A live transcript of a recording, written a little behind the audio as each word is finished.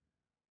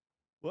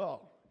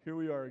Well, here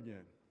we are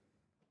again.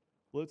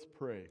 Let's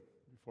pray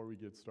before we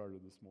get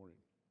started this morning.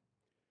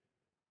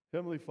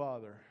 Heavenly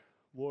Father,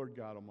 Lord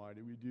God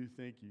Almighty, we do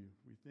thank you.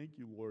 We thank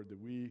you, Lord,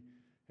 that we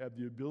have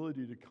the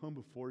ability to come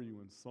before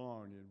you in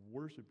song and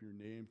worship your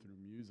name through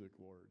music,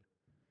 Lord.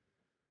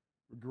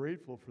 We're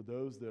grateful for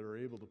those that are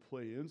able to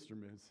play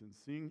instruments and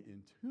sing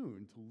in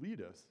tune to lead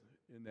us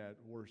in that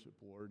worship,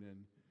 Lord.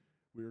 And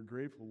we are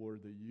grateful,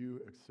 Lord, that you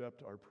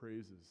accept our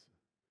praises.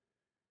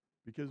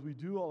 Because we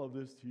do all of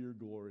this to your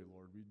glory,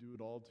 Lord. We do it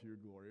all to your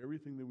glory.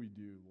 Everything that we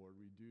do, Lord,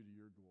 we do to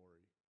your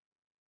glory.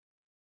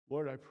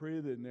 Lord, I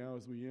pray that now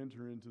as we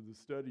enter into the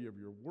study of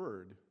your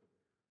word,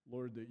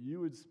 Lord, that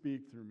you would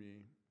speak through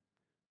me,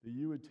 that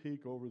you would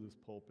take over this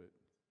pulpit.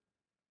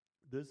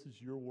 This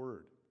is your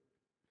word.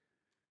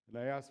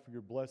 And I ask for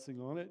your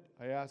blessing on it.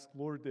 I ask,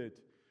 Lord, that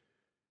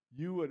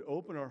you would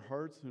open our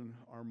hearts and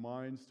our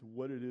minds to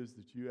what it is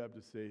that you have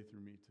to say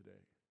through me today.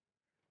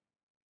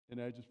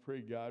 And I just pray,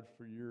 God,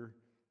 for your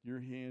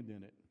hand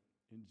in it.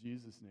 In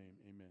Jesus' name,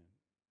 amen.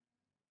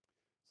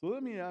 So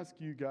let me ask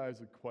you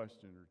guys a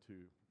question or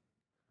two.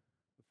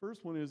 The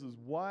first one is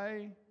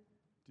why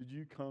did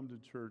you come to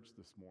church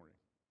this morning?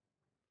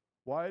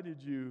 Why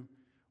did you,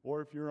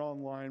 or if you're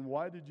online,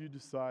 why did you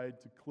decide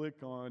to click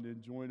on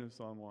and join us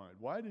online?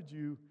 Why did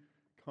you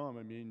come?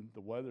 I mean,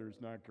 the weather is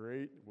not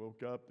great.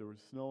 Woke up, there was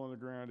snow on the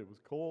ground, it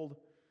was cold.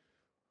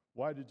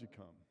 Why did you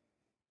come?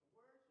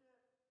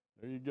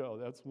 There you go.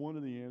 That's one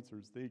of the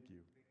answers. Thank you.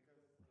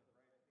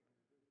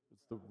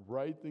 It's the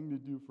right thing to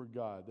do for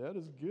God. That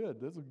is good.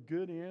 Those are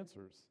good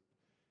answers.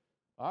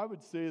 I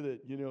would say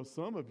that,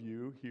 some of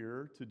you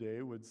here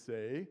today would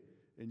say,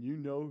 and you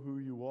know who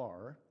you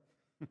are,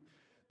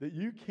 that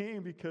you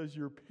came because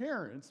your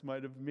parents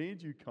might have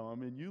made you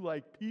come and you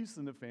like peace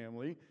in the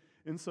family,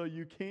 and so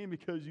you came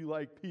because you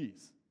like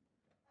peace.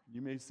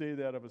 You may say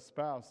that of a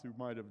spouse who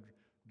might have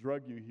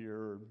drugged you here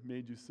or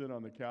made you sit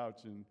on the couch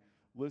and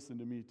listen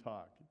to me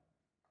talk.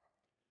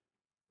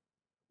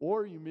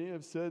 Or you may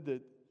have said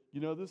that,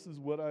 this is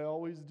what I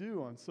always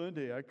do on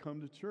Sunday. I come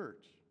to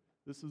church.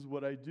 This is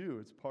what I do.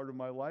 It's part of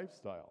my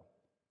lifestyle.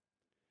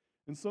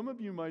 And some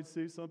of you might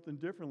say something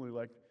differently,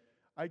 like,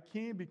 I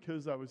came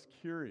because I was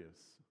curious.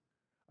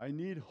 I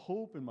need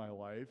hope in my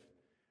life,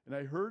 and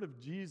I heard of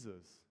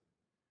Jesus.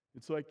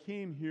 And so I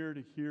came here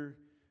to hear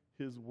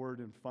his word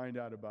and find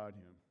out about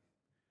him.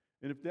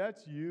 And if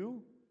that's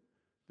you,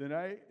 then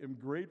I am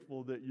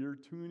grateful that you're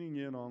tuning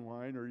in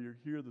online or you're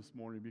here this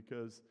morning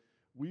because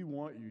we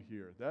want you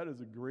here. That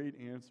is a great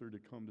answer to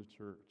come to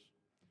church.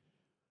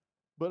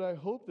 But I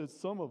hope that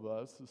some of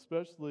us,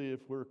 especially if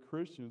we're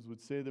Christians,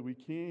 would say that we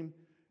came,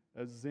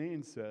 as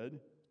Zane said,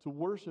 to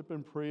worship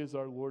and praise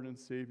our Lord and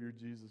Savior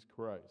Jesus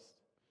Christ.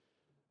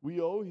 We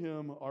owe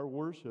him our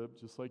worship,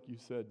 just like you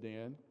said,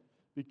 Dan,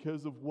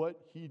 because of what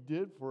he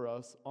did for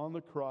us on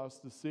the cross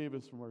to save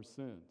us from our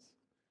sins.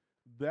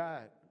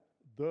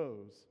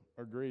 Those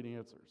are great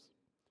answers.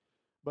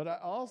 But I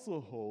also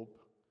hope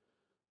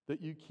that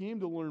you came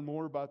to learn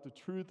more about the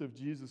truth of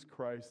Jesus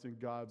Christ and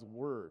God's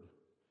Word.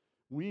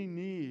 We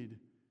need,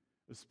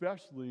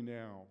 especially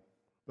now,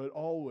 but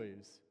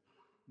always,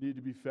 need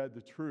to be fed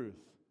the truth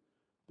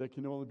that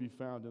can only be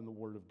found in the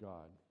Word of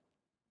God.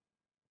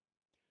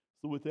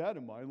 So with that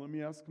in mind, let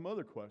me ask some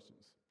other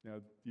questions. Now,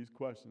 these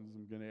questions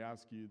I'm going to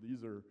ask you,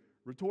 these are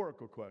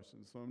rhetorical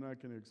questions, so I'm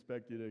not going to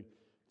expect you to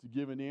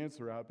give an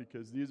answer out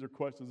because these are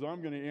questions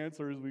I'm going to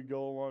answer as we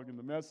go along in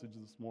the message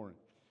this morning.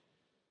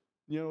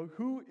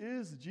 Who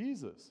is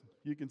Jesus?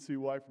 You can see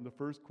why from the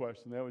first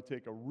question. That would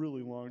take a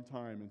really long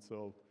time, and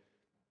so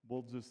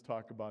we'll just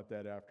talk about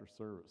that after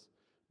service.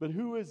 But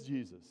who is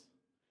Jesus?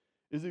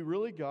 Is he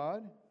really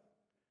God?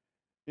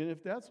 And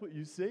if that's what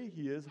you say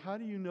he is, how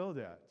do you know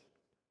that?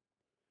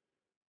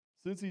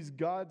 Since he's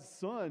God's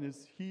son,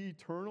 is he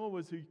eternal?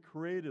 Was he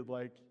created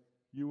like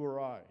you or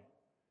I?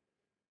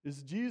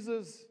 Is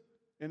Jesus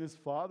and his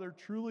Father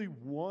truly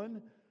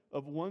one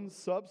of one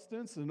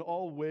substance in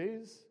all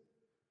ways?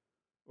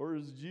 Or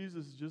is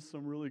Jesus just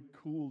some really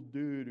cool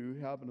dude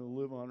who happened to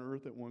live on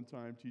earth at one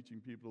time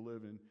teaching people to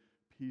live in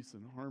peace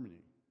and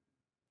harmony?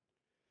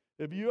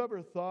 Have you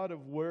ever thought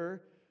of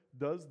where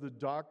does the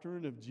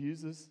doctrine of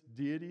Jesus'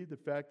 deity, the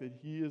fact that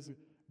he is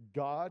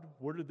God,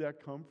 where did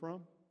that come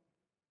from?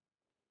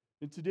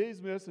 In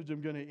today's message,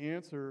 I'm going to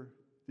answer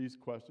these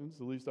questions,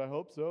 at least I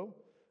hope so,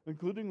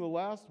 including the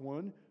last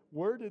one.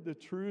 Where did the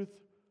truth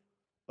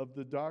of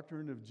the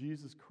doctrine of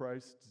Jesus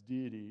Christ's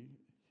deity,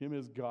 him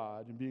as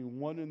God, and being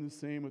one and the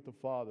same with the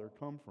Father,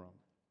 come from?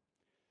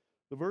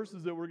 The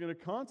verses that we're going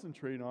to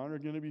concentrate on are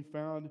going to be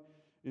found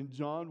in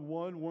John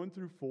 1, 1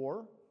 through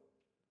 4,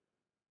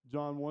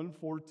 John 1,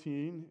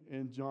 14,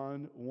 and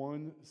John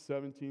 1,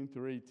 17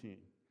 through 18.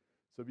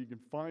 So if you can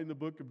find the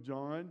book of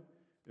John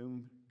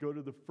and go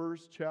to the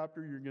first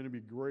chapter, you're going to be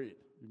great.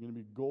 You're going to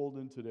be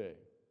golden today.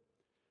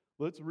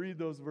 Let's read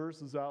those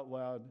verses out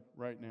loud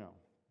right now.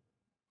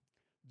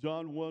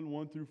 John 1,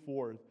 1 through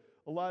 4.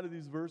 A lot of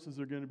these verses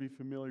are going to be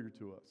familiar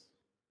to us.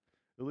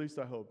 At least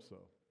I hope so.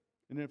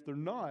 And if they're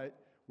not,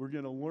 we're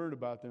going to learn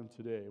about them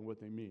today and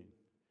what they mean.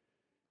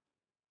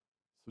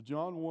 So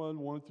John 1,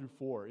 1 through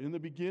 4. In the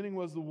beginning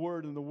was the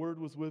Word, and the Word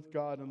was with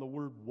God, and the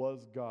Word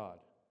was God.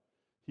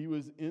 He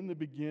was in the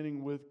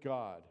beginning with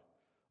God.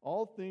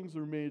 All things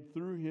were made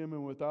through him,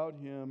 and without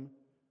him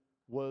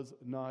was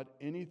not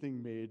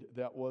anything made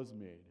that was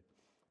made.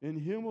 In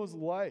him was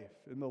life,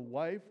 and the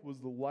life was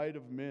the light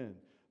of men.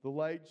 The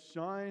light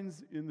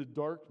shines in the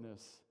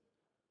darkness,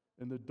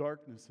 and the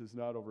darkness has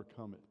not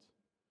overcome it.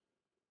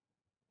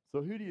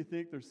 So who do you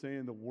think they're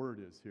saying the Word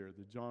is here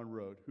that John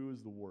wrote? Who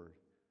is the Word?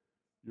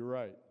 You're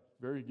right.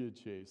 Very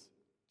good, Chase.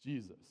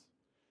 Jesus.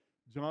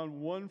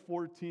 John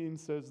 1:14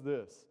 says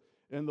this,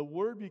 and the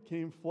Word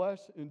became flesh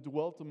and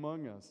dwelt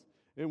among us,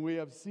 and we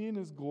have seen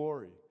his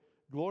glory.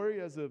 Glory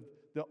as of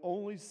the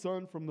only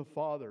Son from the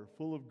Father,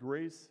 full of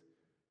grace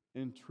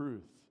and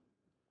truth.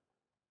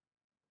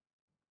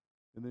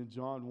 And then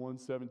John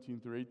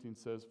 1:17 through 18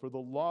 says, for the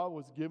law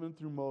was given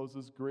through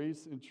Moses,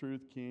 grace and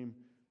truth came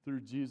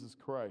through Jesus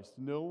Christ.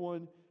 No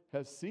one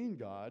has seen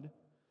God,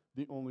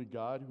 the only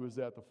God who is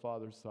at the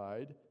Father's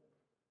side.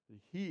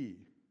 He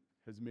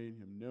has made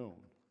him known.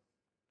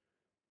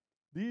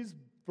 These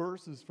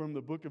verses from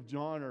the book of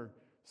John are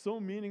so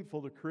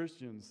meaningful to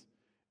Christians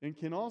and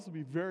can also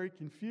be very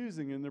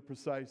confusing in their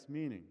precise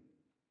meaning.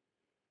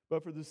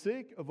 But for the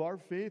sake of our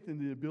faith and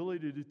the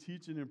ability to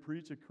teach it and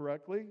preach it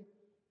correctly,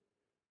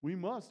 we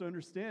must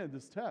understand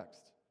this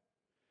text.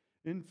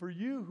 And for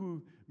you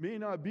who may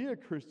not be a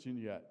Christian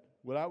yet,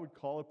 what I would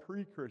call a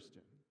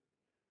pre-Christian,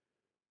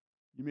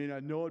 you may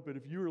not know it, but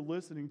if you are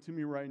listening to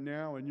me right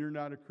now and you're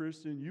not a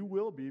Christian, you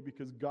will be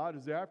because God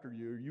is after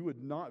you. You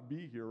would not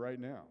be here right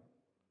now.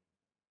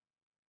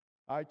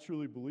 I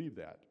truly believe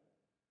that.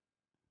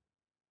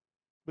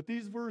 But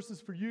these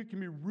verses for you can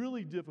be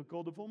really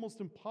difficult, if almost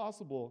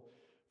impossible,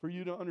 for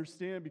you to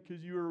understand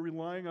because you are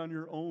relying on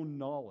your own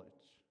knowledge.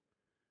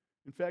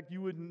 In fact,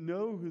 you wouldn't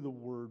know who the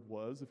Word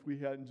was if we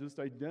hadn't just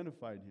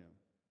identified him.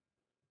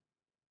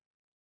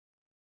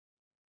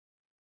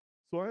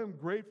 So I am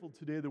grateful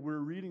today that we're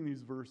reading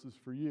these verses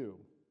for you.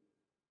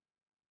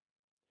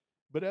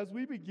 But as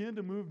we begin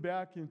to move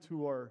back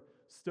into our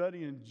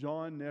study in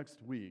John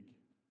next week,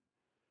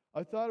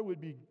 I thought it would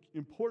be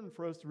important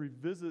for us to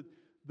revisit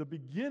the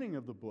beginning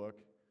of the book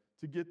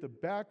to get the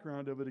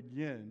background of it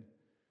again,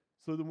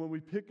 so that when we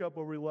pick up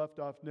where we left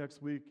off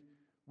next week,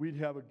 we'd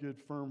have a good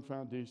firm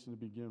foundation to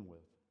begin with.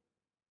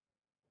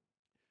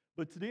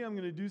 But today I'm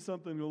going to do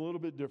something a little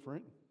bit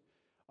different.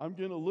 I'm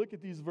going to look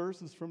at these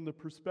verses from the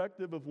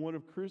perspective of one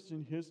of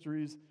Christian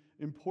history's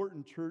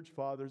important church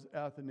fathers,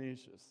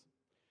 Athanasius.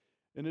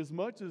 And as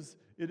much as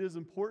it is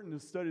important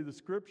to study the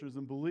Scriptures,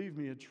 and believe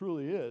me, it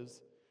truly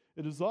is,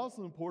 it is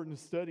also important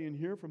to study and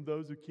hear from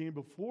those who came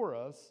before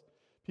us,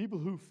 people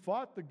who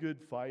fought the good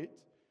fight,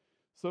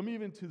 some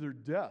even to their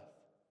death,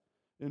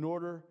 in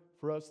order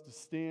for us to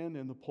stand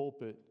in the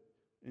pulpit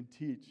and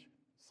teach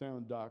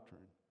sound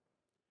doctrine.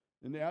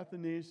 And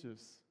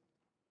Athanasius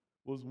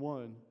was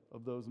one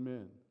of those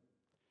men.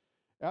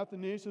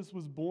 Athanasius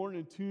was born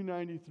in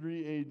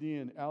 293 AD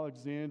in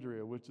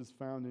Alexandria, which is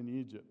found in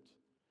Egypt.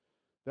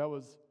 That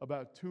was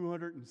about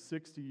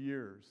 260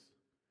 years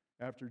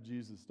after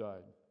Jesus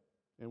died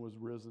and was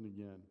risen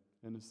again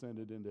and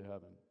ascended into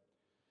heaven.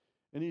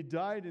 And he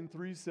died in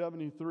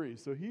 373,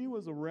 so he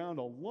was around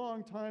a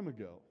long time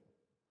ago.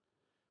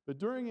 But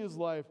during his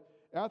life,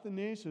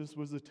 Athanasius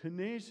was a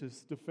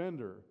tenacious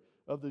defender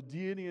of the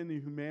deity and the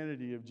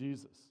humanity of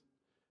Jesus.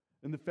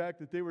 And the fact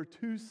that they were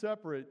two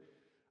separate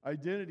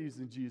identities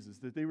in Jesus,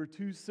 that they were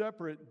two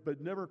separate but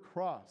never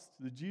crossed.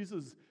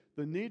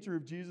 The nature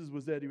of Jesus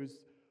was that he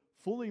was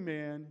fully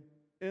man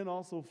and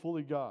also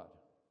fully God.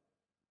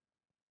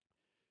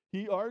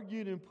 He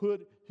argued and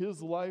put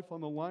his life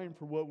on the line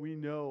for what we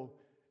know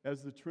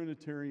as the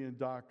Trinitarian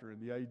doctrine,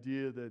 the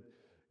idea that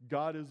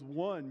God is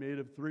one, made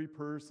of three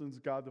persons,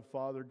 God the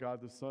Father,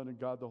 God the Son, and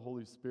God the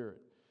Holy Spirit.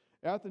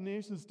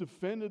 Athanasius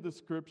defended the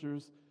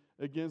Scriptures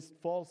against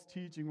false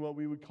teaching, what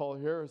we would call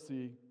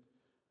heresy,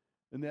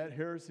 and that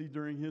heresy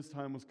during his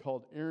time was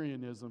called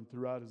Arianism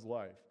throughout his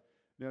life.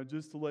 Now,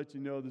 just to let you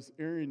know, this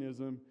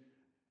Arianism,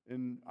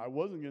 and I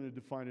wasn't going to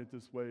define it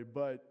this way,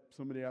 but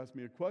somebody asked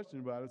me a question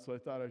about it, so I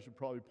thought I should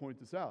probably point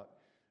this out.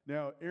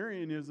 Now,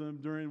 Arianism,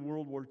 during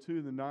World War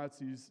II, the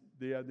Nazis,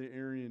 they had the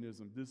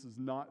Arianism. This is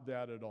not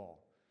that at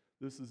all.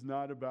 This is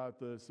not about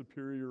the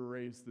superior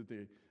race that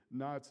the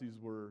Nazis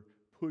were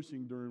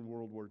pushing during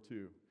World War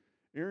II.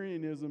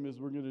 Arianism, as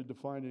we're going to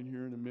define it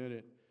here in a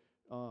minute,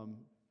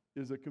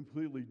 is a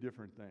completely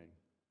different thing.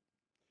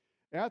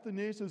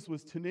 Athanasius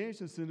was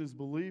tenacious in his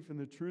belief in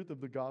the truth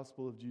of the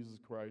gospel of Jesus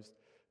Christ,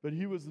 but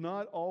he was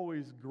not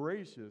always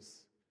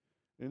gracious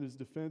in his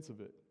defense of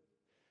it.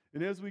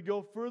 And as we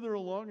go further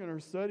along in our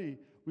study,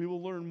 we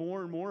will learn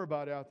more and more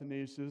about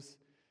Athanasius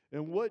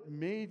and what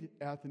made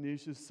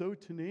Athanasius so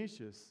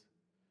tenacious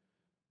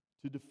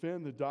to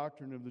defend the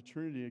doctrine of the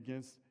Trinity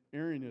against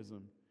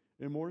Arianism,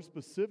 and more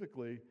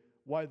specifically,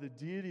 why the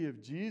deity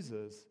of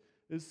Jesus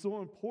is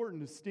so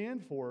important to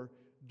stand for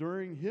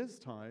during his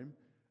time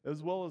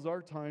as well as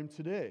our time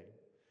today.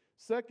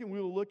 Second,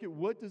 we will look at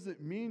what does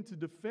it mean to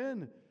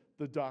defend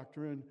the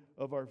doctrine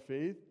of our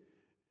faith,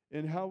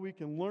 and how we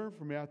can learn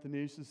from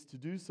Athanasius to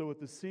do so with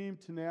the same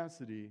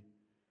tenacity,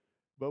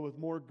 but with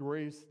more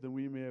grace than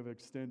we may have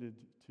extended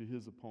to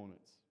his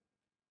opponents.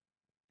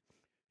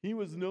 He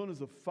was known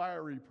as a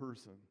fiery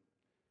person,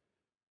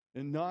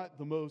 and not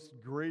the most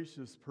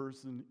gracious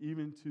person,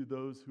 even to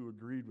those who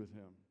agreed with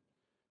him.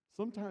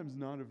 Sometimes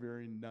not a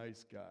very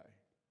nice guy.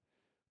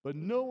 But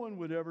no one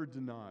would ever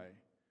deny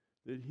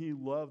that he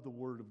loved the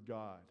Word of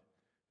God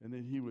and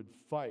that he would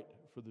fight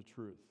for the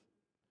truth.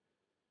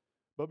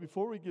 But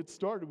before we get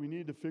started, we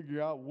need to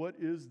figure out what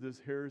is this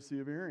heresy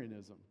of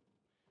Arianism,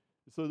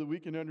 so that we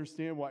can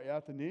understand why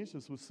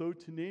Athanasius was so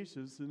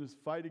tenacious in his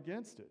fight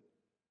against it.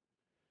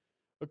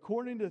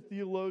 According to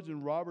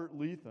theologian Robert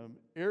Leatham,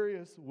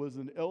 Arius was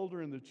an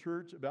elder in the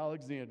Church of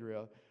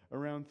Alexandria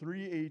around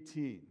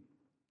 318.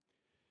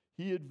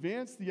 He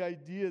advanced the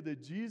idea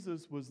that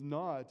Jesus was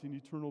not an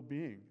eternal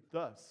being,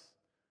 thus,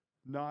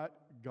 not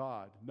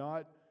God,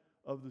 not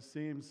of the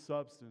same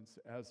substance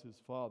as his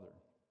Father.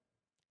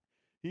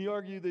 He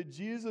argued that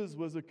Jesus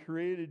was a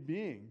created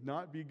being,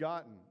 not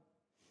begotten,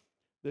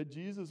 that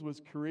Jesus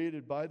was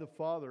created by the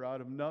Father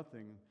out of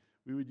nothing.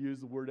 We would use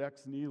the word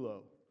ex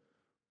nihilo,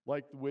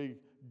 like the way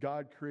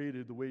God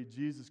created, the way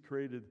Jesus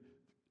created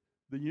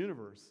the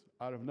universe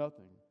out of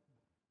nothing.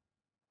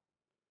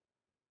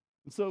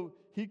 And so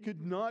he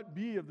could not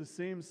be of the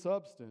same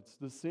substance,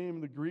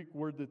 the Greek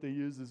word that they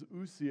use is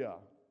ousia,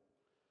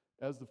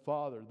 as the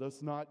Father,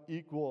 thus not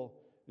equal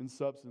in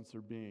substance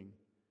or being,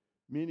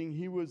 meaning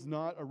he was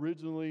not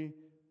originally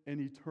and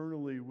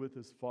eternally with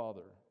his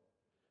Father.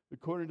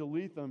 According to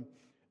Leatham,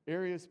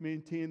 Arius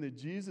maintained that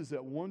Jesus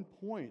at one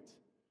point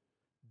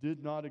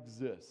did not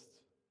exist,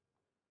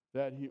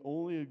 that he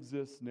only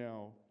exists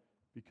now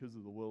because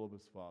of the will of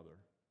his Father.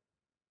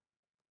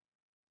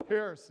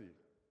 Heresy,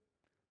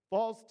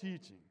 false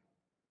teaching,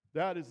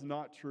 that is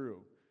not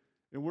true.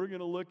 And we're going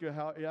to look at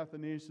how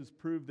Athanasius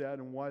proved that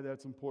and why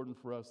that's important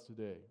for us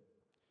today.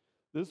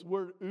 This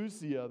word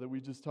ousia that we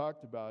just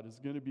talked about is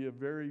going to be a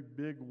very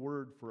big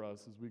word for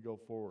us as we go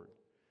forward.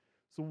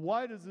 So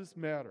why does this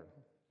matter?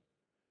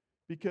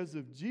 Because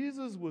if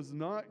Jesus was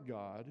not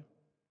God,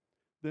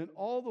 then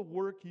all the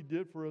work he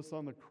did for us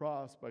on the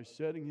cross by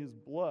shedding his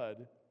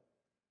blood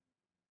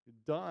and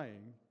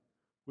dying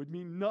would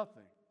mean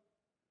nothing.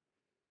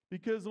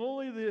 Because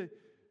only the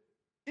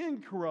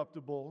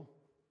incorruptible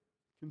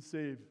can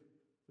save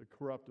the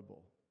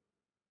corruptible.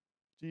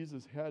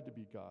 Jesus had to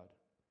be God.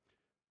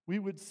 We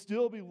would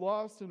still be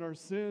lost in our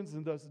sins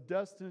and thus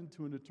destined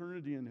to an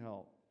eternity in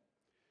hell.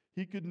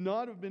 He could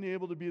not have been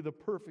able to be the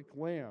perfect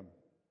lamb,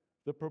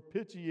 the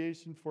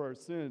propitiation for our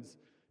sins,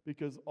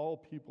 because all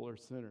people are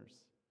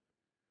sinners.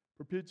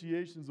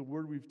 Propitiation is a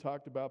word we've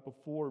talked about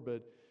before,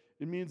 but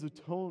it means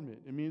atonement.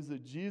 It means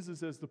that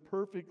Jesus, as the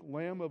perfect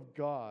Lamb of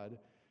God,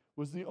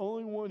 was the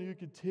only one who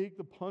could take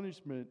the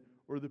punishment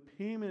or the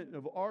payment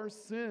of our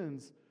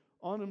sins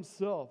on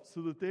himself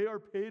so that they are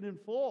paid in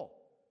full.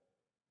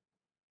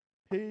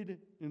 Paid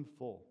in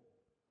full.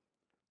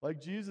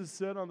 Like Jesus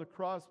said on the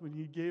cross when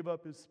he gave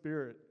up his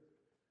spirit,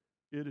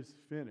 it is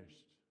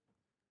finished.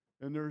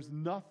 And there's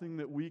nothing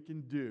that we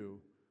can do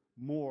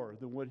more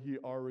than what he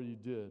already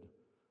did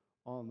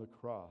on the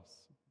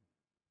cross.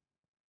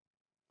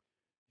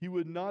 He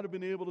would not have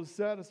been able to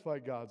satisfy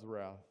God's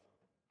wrath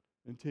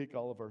and take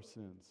all of our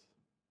sins.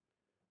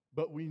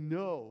 But we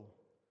know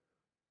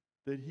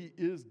that he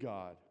is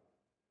God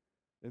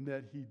and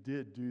that he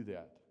did do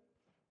that.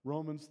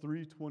 Romans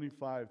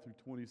 3:25 through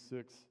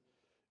 26,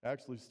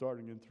 actually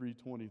starting in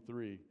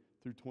 3:23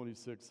 through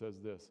 26 says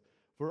this: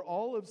 For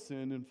all have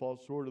sinned and fall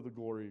short of the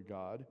glory of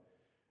God,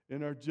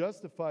 and are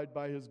justified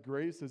by his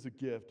grace as a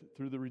gift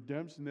through the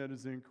redemption that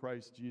is in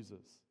Christ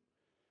Jesus,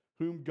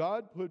 whom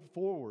God put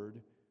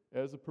forward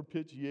as a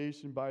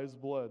propitiation by his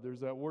blood, there's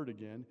that word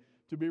again,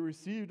 to be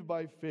received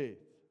by faith.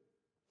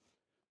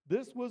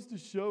 This was to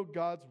show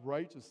God's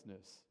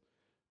righteousness,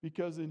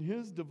 because in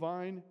his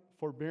divine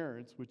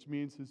forbearance, which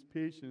means his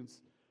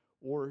patience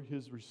or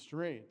his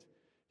restraint,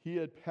 he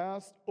had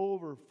passed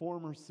over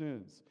former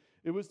sins.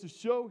 It was to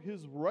show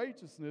his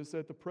righteousness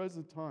at the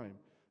present time,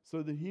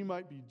 so that he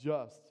might be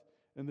just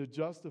and the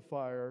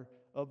justifier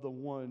of the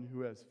one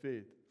who has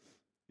faith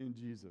in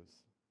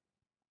Jesus.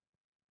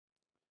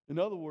 In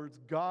other words,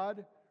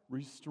 God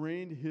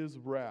restrained his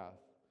wrath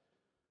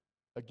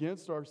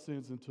against our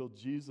sins until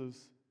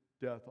Jesus'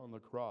 death on the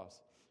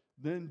cross.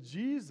 Then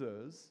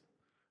Jesus,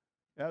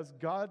 as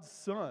God's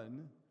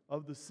Son,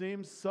 of the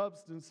same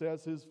substance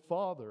as his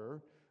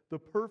Father, the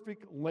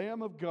perfect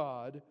Lamb of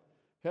God,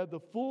 had the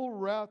full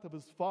wrath of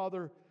his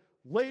Father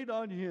laid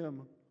on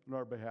him on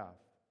our behalf.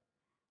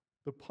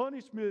 The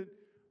punishment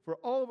for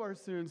all of our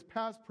sins,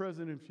 past,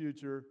 present, and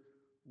future,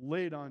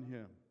 laid on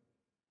him.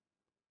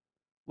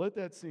 Let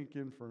that sink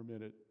in for a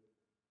minute.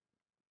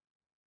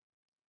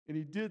 And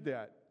he did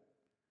that.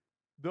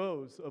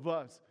 Those of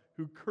us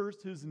who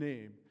cursed his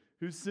name,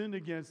 who sinned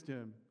against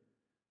him,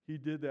 he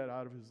did that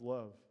out of his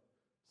love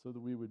so that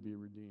we would be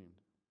redeemed.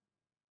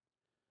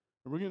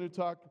 And we're going to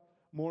talk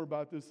more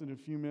about this in a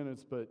few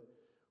minutes, but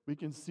we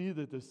can see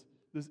that this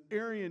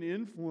Arian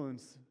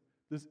influence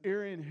this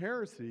Arian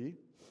heresy,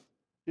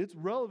 it's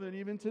relevant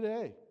even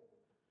today.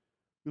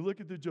 We look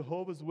at the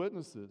Jehovah's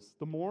Witnesses,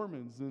 the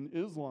Mormons, and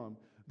Islam.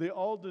 They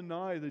all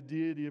deny the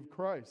deity of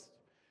Christ.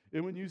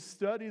 And when you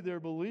study their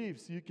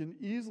beliefs, you can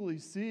easily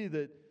see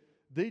that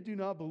they do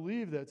not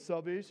believe that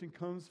salvation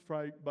comes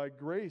by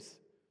grace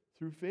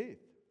through faith.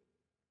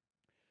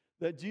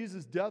 That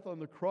Jesus' death on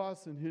the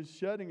cross and his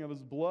shedding of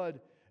his blood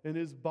and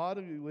his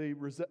bodily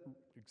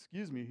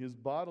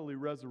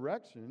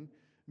resurrection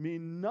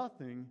mean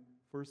nothing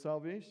for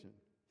salvation.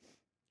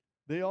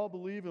 They all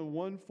believe in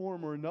one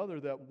form or another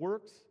that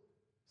works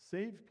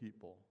save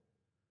people,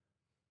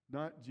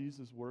 not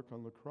Jesus' work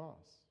on the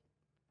cross.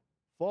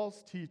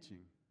 False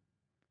teaching,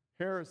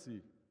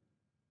 heresy.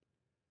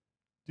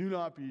 Do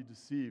not be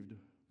deceived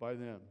by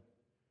them.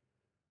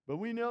 But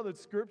we know that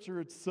Scripture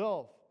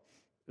itself,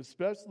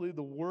 especially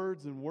the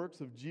words and works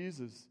of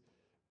Jesus,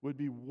 would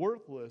be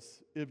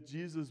worthless if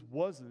Jesus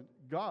wasn't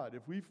God.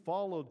 If we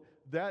followed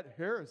that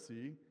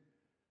heresy,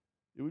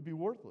 it would be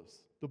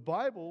worthless. The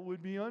Bible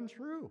would be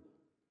untrue.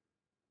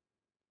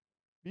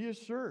 Be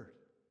assured,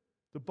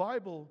 the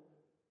Bible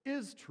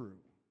is true.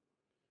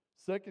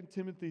 2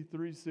 Timothy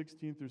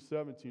 3:16 through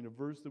 17, a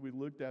verse that we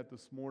looked at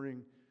this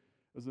morning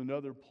as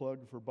another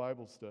plug for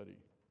Bible study.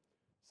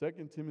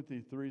 2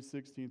 Timothy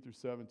 3:16 through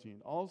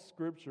 17. All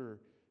Scripture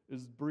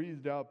is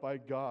breathed out by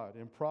God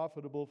and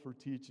profitable for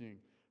teaching,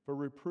 for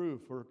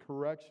reproof, for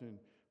correction,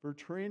 for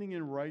training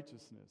in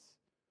righteousness,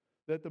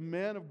 that the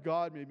man of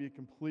God may be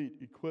complete,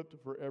 equipped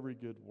for every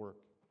good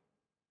work.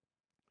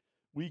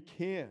 We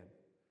can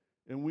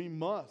and we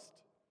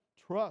must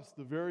trust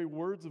the very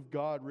words of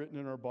God written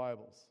in our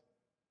Bibles.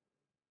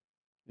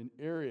 And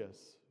Arius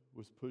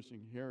was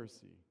pushing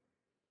heresy,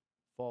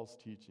 false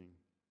teaching.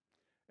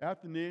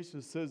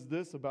 Athanasius says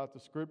this about the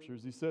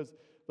Scriptures. He says,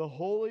 the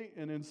holy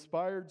and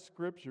inspired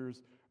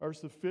Scriptures are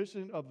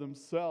sufficient of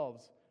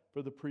themselves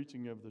for the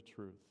preaching of the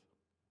truth.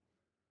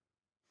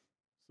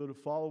 So to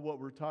follow what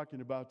we're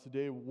talking about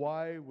today,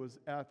 why was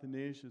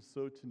Athanasius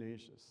so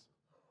tenacious?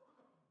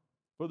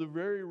 For the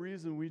very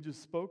reason we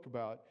just spoke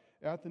about,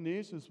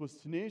 Athanasius was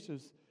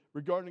tenacious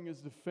regarding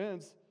his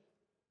defense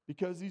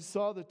because he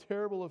saw the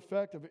terrible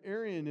effect of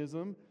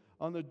Arianism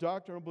on the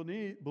doctrinal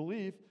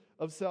belief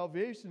of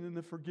salvation and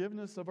the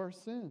forgiveness of our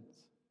sins.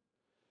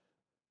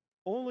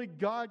 Only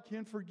God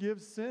can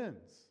forgive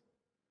sins.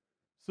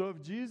 So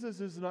if Jesus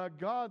is not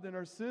God, then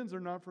our sins are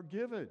not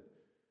forgiven.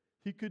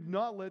 He could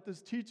not let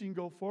this teaching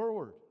go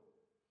forward.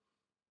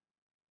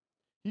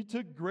 He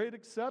took great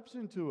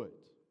exception to it.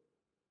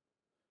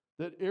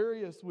 That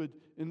Arius would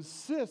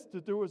insist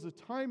that there was a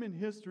time in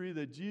history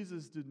that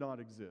Jesus did not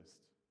exist.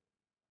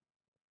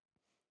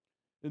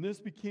 And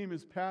this became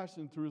his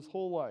passion through his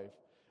whole life.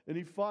 And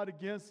he fought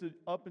against it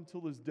up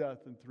until his death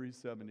in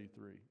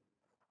 373.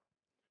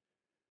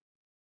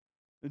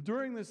 And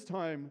during this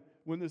time,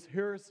 when this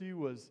heresy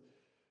was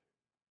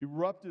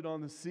erupted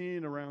on the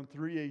scene around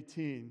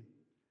 318,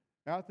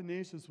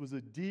 Athanasius was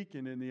a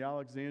deacon in the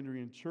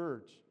Alexandrian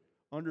church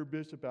under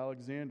Bishop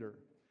Alexander.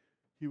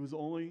 He was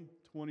only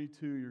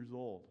 22 years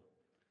old.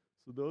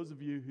 So those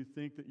of you who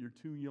think that you're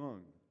too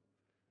young,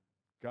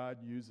 God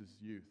uses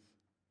youth.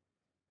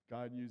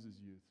 God uses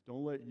youth.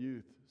 Don't let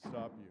youth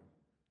stop you.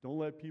 Don't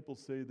let people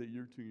say that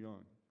you're too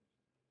young.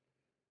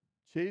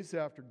 Chase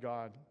after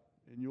God,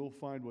 and you'll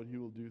find what he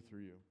will do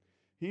through you.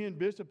 He and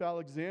Bishop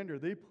Alexander,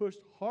 they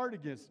pushed hard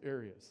against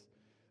Arius.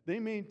 They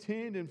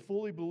maintained and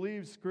fully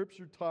believed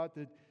Scripture taught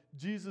that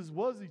Jesus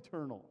was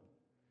eternal,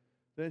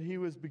 that he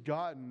was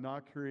begotten,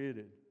 not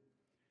created,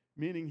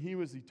 meaning he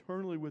was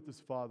eternally with his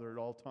Father at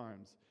all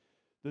times,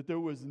 that there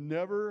was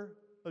never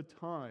a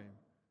time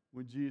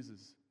when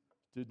Jesus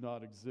did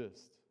not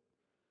exist.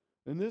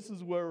 And this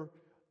is where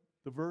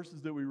the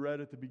verses that we read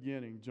at the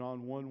beginning,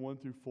 John 1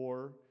 through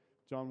 4,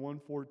 John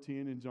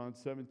 1:14, and John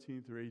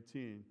 17 through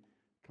 18,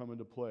 come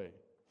into play.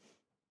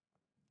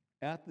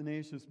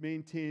 Athanasius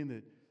maintained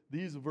that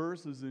these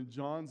verses in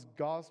John's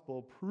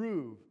gospel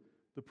prove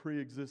the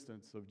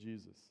pre-existence of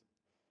Jesus,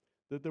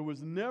 that there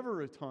was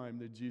never a time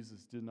that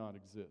Jesus did not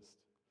exist.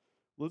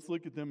 Let's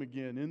look at them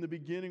again. In the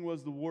beginning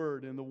was the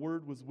Word, and the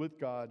Word was with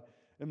God,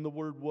 and the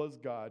Word was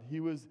God. He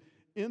was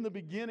in the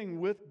beginning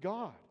with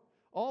God.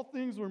 All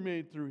things were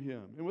made through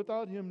him, and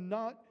without him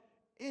not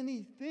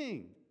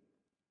anything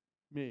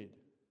made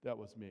that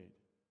was made.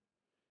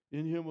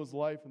 In him was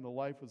life, and the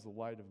life was the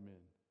light of men.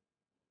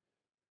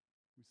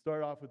 We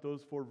start off with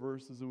those 4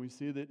 verses, and we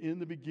see that in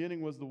the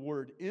beginning was the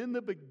Word. In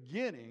the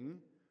beginning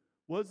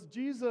was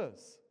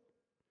Jesus.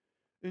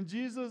 And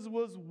Jesus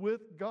was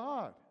with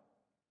God.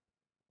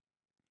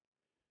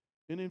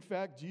 And in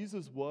fact,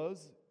 Jesus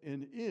was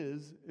and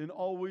is and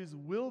always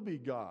will be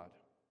God.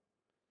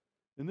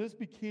 And this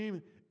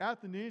became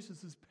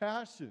Athanasius'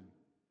 passion,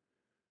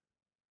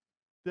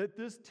 that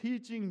this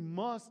teaching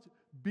must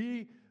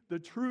be the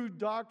true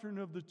doctrine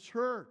of the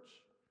church.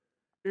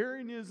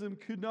 Arianism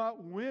could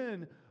not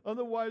win,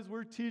 otherwise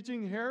we're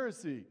teaching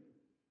heresy.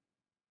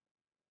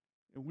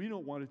 And we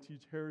don't want to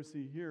teach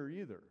heresy here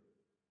either.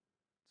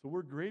 So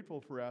we're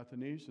grateful for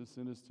Athanasius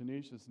and his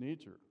tenacious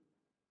nature.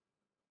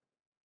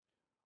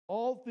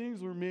 All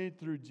things were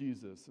made through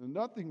Jesus, and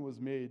nothing was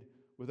made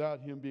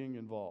without him being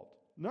involved.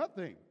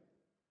 Nothing.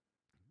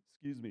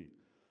 Excuse me.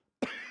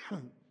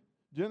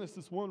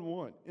 Genesis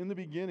 1:1. In the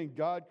beginning,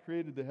 God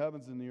created the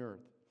heavens and the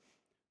earth.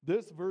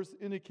 This verse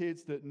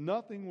indicates that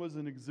nothing was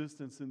in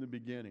existence in the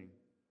beginning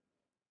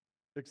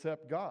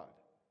except God.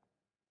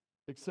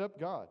 Except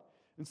God.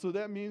 And so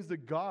that means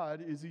that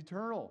God is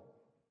eternal.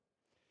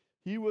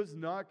 He was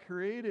not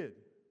created.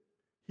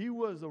 He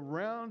was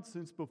around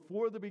since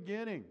before the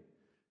beginning.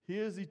 He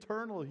is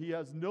eternal. He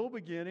has no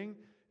beginning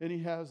and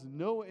he has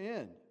no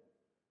end.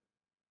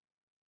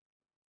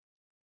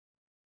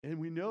 And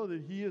we know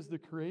that he is the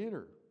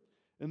creator.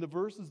 And the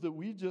verses that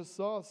we just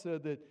saw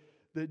said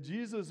that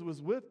Jesus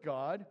was with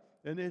God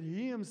and that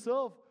he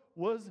himself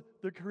was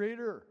the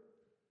creator.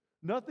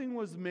 Nothing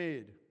was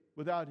made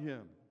without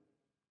him.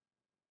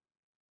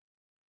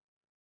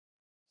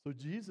 So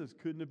Jesus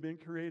couldn't have been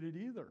created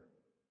either.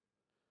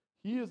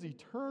 He is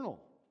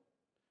eternal.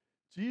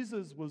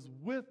 Jesus was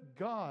with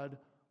God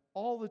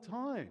all the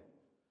time.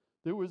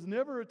 There was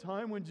never a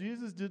time when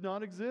Jesus did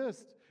not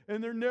exist.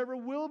 And there never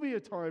will be a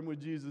time when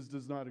Jesus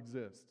does not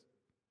exist.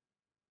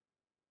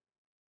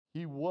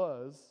 He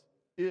was,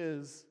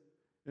 is,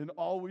 and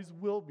always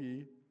will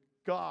be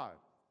God.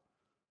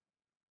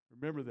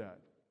 Remember that.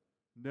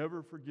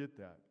 Never forget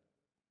that.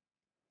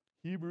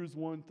 Hebrews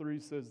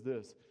 1:3 says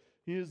this: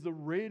 He is the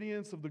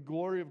radiance of the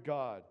glory of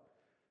God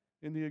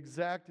and the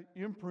exact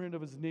imprint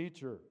of his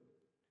nature.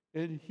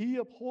 And he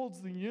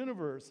upholds the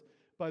universe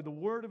by the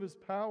word of his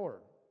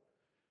power.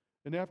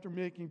 And after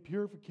making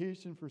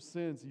purification for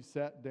sins, he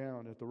sat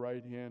down at the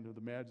right hand of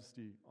the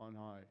Majesty on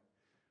high.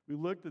 We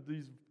looked at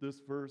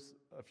this verse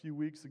a few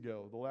weeks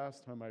ago, the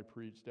last time I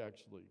preached,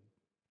 actually.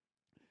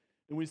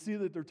 And we see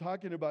that they're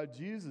talking about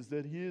Jesus,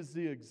 that he's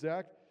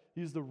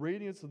the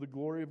radiance of the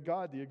glory of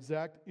God, the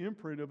exact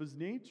imprint of his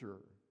nature.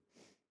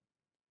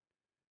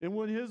 And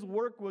when his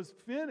work was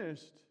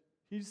finished,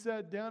 he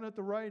sat down at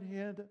the right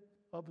hand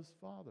of his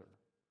Father.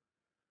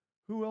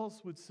 Who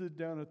else would sit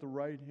down at the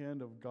right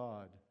hand of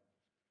God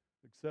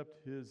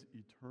except his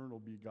eternal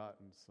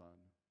begotten Son?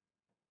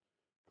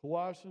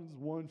 Colossians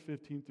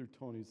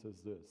 1:15-20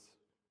 says this: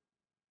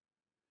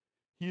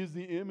 He is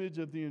the image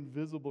of the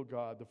invisible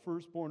God, the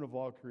firstborn of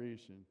all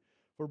creation.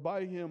 For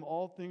by him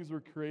all things were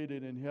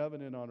created in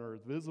heaven and on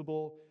earth,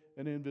 visible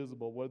and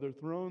invisible, whether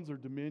thrones or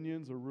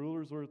dominions or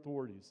rulers or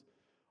authorities.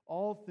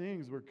 All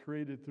things were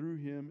created through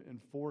him and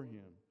for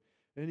him.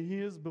 And he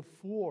is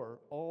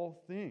before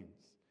all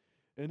things.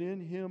 And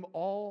in him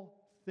all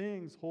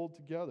things hold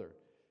together.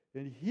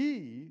 And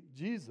he,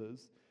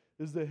 Jesus,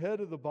 is the head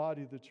of the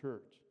body of the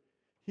church.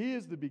 He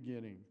is the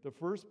beginning, the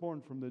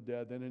firstborn from the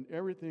dead, that in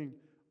everything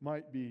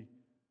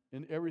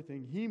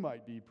he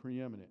might be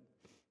preeminent.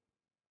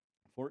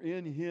 For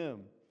in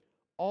him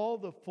all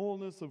the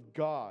fullness of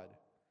God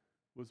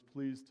was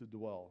pleased to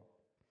dwell,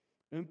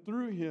 and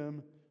through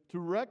him to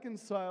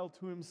reconcile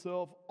to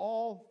himself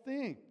all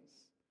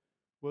things,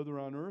 whether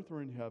on earth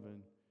or in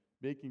heaven,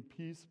 making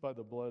peace by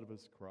the blood of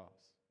his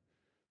cross.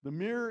 The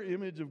mirror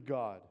image of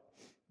God,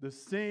 the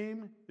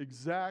same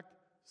exact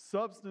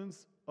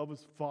substance of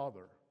his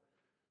Father.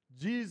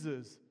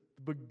 Jesus,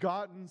 the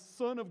begotten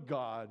Son of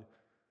God,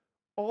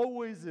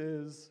 always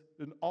is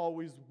and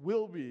always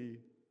will be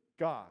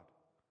God.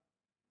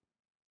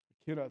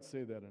 I cannot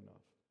say that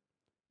enough.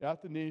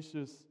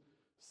 Athanasius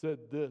said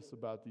this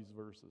about these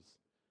verses: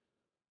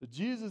 the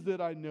Jesus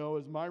that I know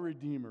as my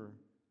Redeemer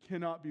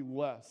cannot be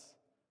less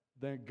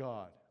than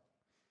God.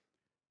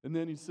 And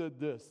then he said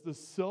this: the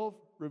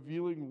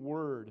self-revealing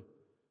Word,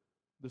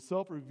 the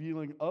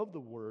self-revealing of the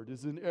Word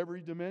is in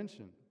every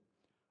dimension.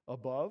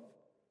 Above,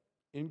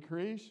 in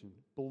creation.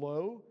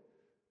 Below,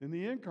 in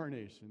the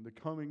incarnation, the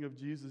coming of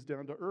Jesus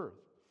down to earth.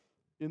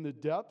 In the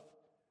depth,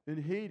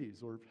 in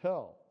Hades or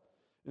hell.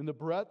 In the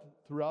breadth,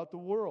 throughout the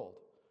world.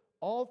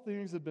 All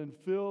things have been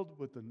filled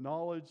with the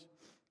knowledge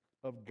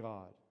of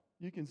God.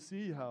 You can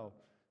see how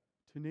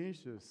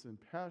tenacious and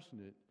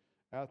passionate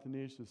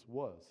Athanasius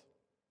was.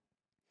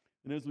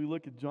 And as we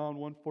look at John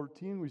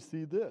 1:14, we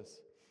see this.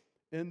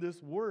 And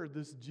this Word,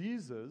 this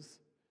Jesus,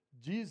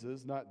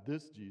 not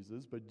this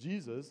Jesus, but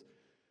Jesus,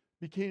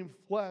 became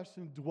flesh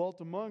and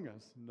dwelt among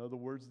us. In other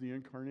words, the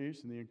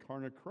incarnation, the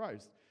incarnate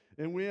Christ.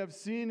 And we have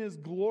seen his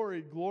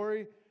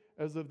glory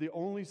as of the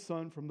only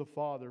Son from the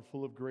Father,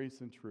 full of grace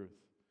and truth.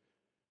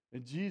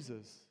 And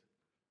Jesus,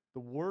 the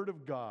Word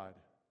of God,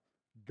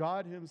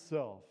 God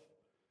himself,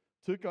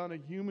 took on a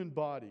human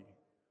body.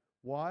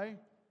 Why?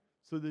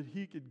 So that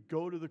he could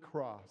go to the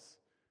cross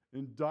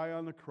and die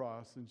on the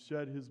cross and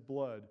shed his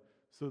blood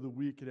so that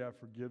we could have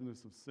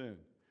forgiveness of sin.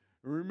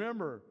 And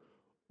remember,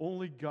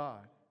 only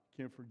God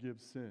can forgive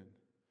sin.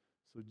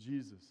 So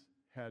Jesus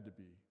had to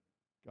be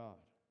God.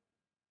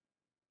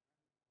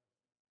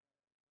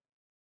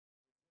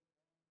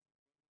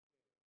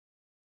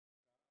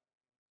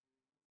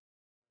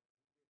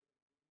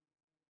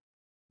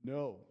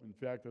 No, in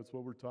fact, that's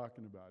what we're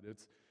talking about.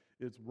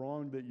 It's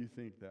wrong that you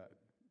think that.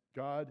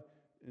 God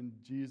and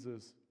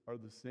Jesus are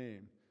the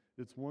same.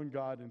 It's one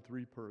God in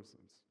three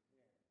persons.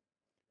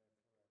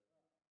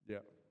 Yeah.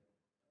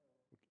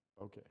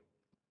 Okay.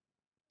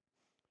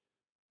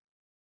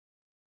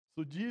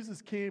 So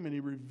Jesus came and he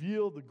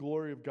revealed the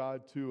glory of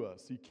God to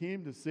us. He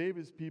came to save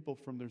his people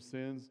from their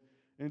sins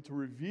and to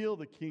reveal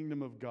the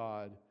kingdom of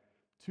God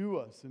to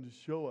us and to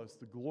show us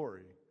the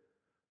glory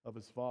of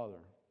his Father.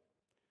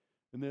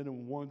 And then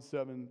in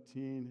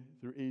 1:17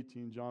 through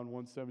 18, John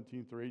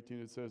 1:17 through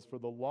 18, it says, "For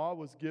the law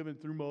was given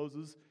through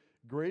Moses,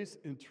 grace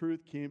and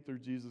truth came through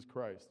Jesus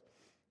Christ.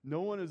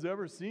 No one has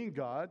ever seen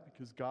God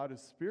because God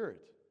is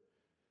spirit,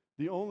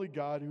 the only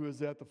God who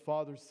is at the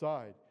Father's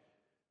side.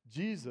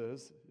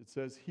 Jesus," it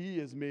says, "he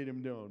has made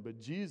him known, but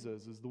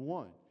Jesus is the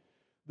one."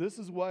 This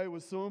is why it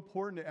was so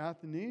important to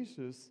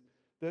Athanasius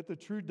that the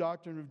true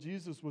doctrine of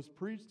Jesus was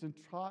preached and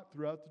taught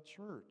throughout the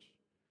church.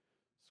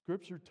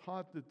 Scripture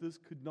taught that this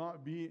could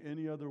not be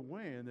any other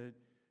way and that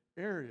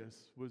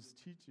Arius was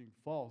teaching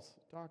false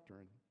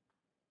doctrine.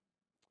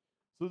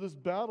 So this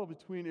battle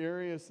between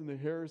Arius and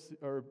his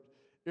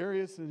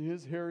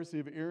heresy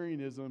of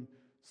Arianism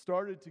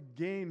started to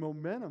gain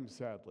momentum,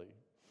 sadly,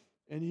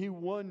 and he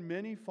won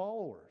many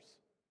followers.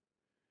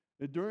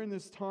 And during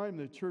this time,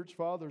 the church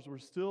fathers were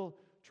still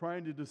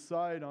trying to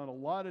decide on a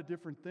lot of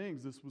different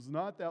things. This was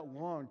not that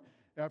long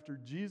after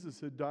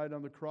Jesus had died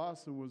on the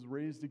cross and was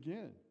raised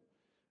again,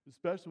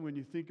 especially when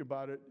you think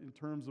about it in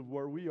terms of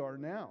where we are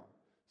now,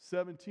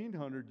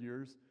 1,700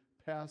 years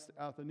past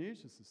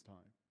Athanasius'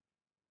 time.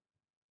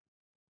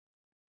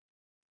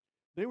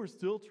 They were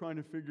still trying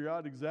to figure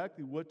out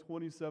exactly what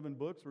 27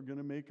 books were going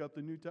to make up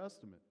the New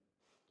Testament.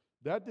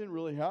 That didn't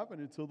really happen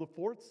until the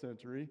 4th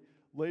century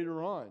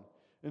later on.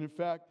 And in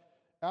fact,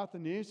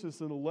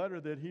 Athanasius, in a letter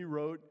that he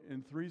wrote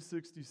in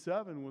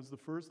 367, was the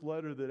first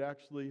letter that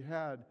actually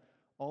had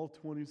all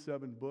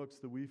 27 books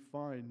that we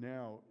find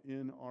now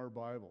in our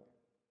Bible.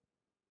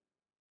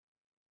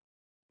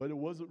 But it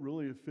wasn't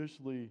really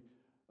officially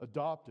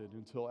adopted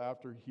until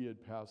after he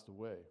had passed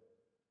away.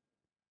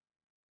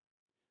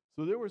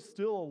 So there was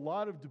still a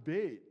lot of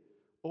debate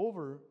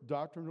over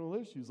doctrinal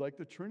issues like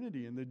the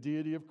Trinity and the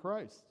deity of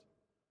Christ.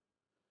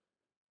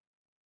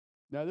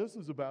 Now, this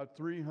is about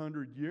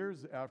 300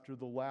 years after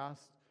the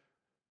last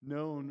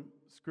known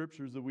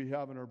scriptures that we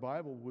have in our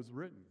Bible was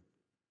written.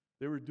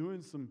 They were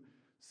doing some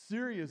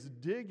serious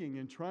digging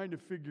and trying to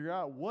figure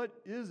out what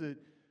is it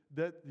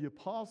that the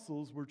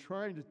apostles were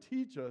trying to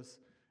teach us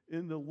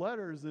in the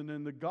letters and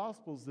in the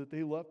Gospels that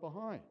they left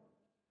behind.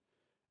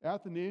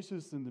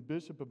 Athanasius and the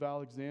Bishop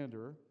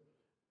Alexander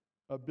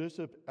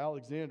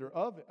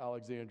of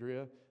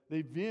Alexandria,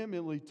 they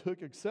vehemently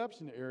took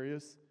exception to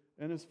Arius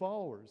and his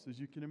followers, as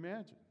you can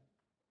imagine.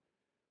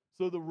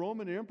 So the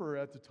Roman emperor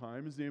at the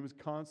time, his name was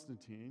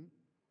Constantine,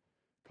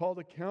 called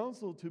a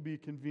council to be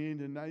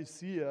convened in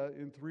Nicaea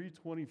in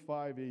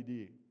 325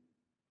 AD.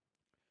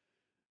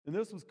 And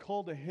this was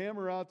called to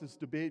hammer out this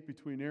debate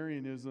between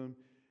Arianism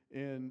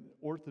and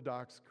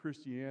Orthodox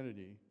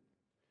Christianity,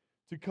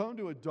 to come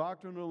to a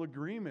doctrinal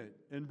agreement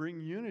and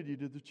bring unity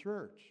to the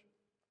church.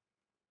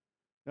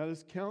 Now,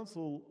 this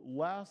council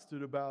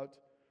lasted about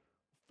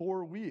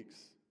 4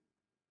 weeks,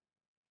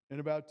 and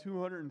about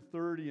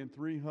 230 and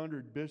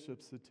 300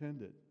 bishops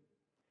attended.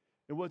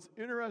 And what's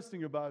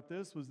interesting about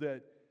this was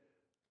that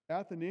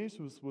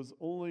Athanasius was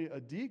only a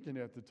deacon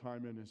at the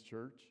time in his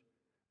church,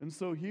 and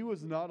so he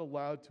was not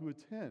allowed to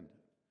attend.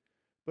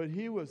 But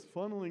he was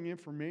funneling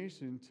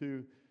information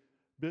to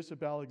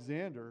Bishop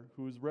Alexander,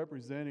 who was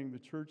representing the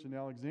church in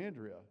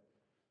Alexandria.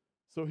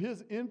 So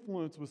his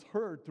influence was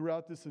heard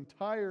throughout this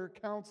entire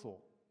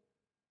council.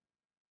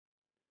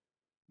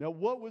 Now,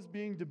 what was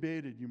being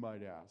debated, you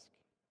might ask?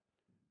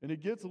 And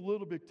it gets a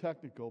little bit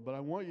technical, but I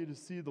want you to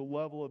see the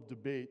level of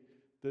debate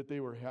that they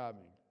were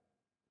having.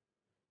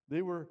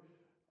 They were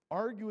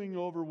arguing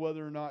over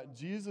whether or not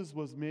Jesus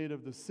was made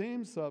of the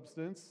same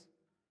substance,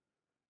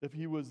 if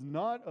he was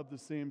not of the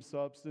same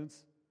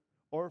substance,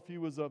 or if he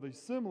was of a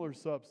similar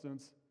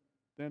substance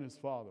than his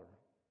Father.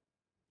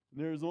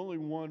 And there is only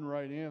one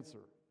right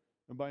answer.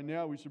 And by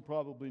now we should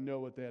probably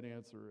know what that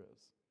answer is.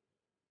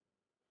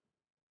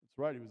 That's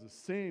right, he was the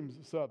same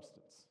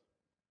substance.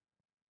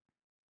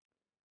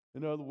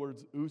 In other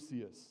words,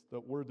 ousios,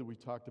 that word that we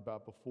talked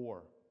about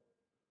before.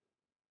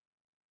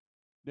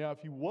 Now, if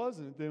he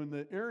wasn't, then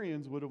the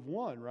Arians would have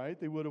won, right?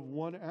 They would have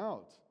won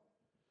out.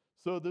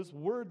 So this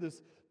word,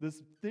 this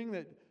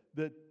thing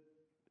that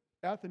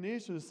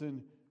Athanasius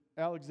and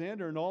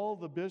Alexander and all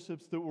the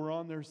bishops that were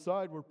on their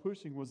side were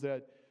pushing was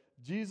that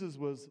Jesus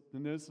was,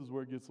 and this is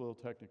where it gets a little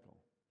technical.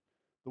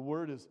 The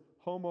word is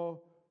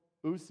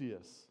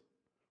homoousios,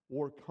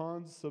 or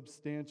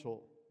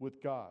consubstantial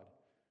with God,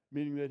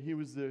 meaning that he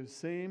was the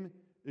same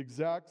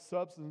exact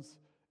substance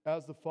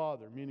as the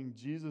Father, meaning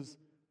Jesus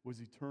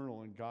was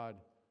eternal and God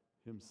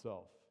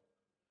himself.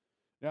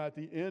 Now, at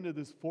the end of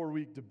this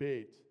 4-week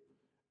debate,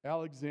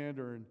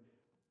 Alexander and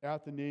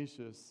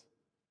Athanasius,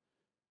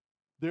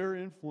 their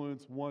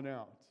influence won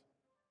out.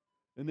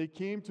 And they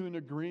came to an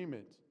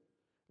agreement.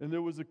 And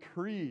there was a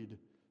creed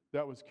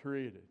that was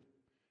created.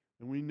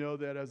 And we know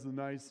that as the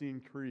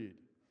Nicene Creed.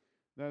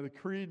 Now, the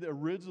creed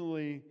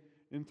originally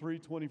in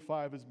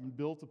 325 has been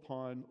built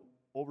upon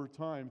over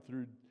time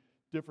through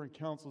different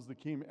councils that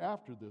came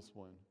after this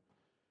one.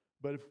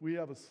 But if we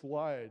have a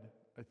slide,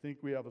 I think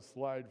we have a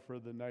slide for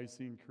the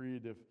Nicene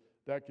Creed. If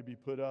that could be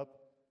put up,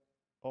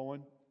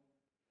 Owen?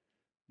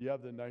 Do you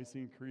have the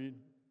Nicene Creed?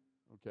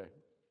 Okay.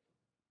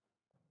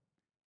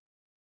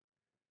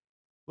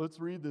 Let's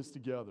read this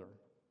together.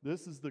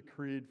 This is the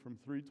creed from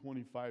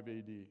 325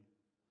 AD.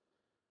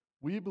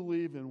 We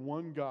believe in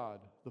one God,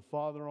 the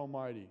Father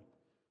Almighty,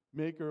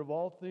 maker of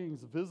all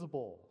things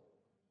visible.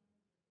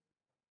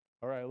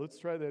 All right, let's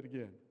try that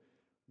again.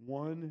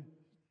 1,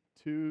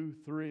 2,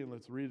 3, and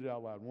let's read it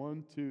out loud.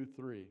 1, 2,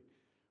 3.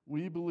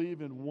 We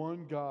believe in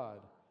one God,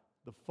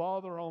 the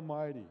Father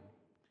Almighty,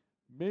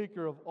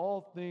 maker of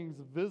all things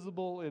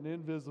visible and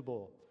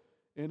invisible,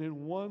 and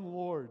in one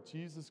Lord,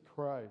 Jesus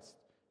Christ,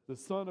 the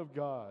Son of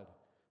God,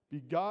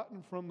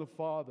 begotten from the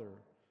Father,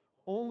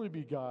 only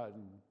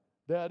begotten,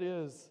 that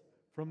is,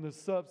 from the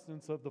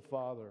substance of the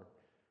Father,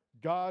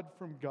 God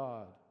from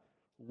God,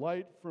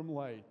 light from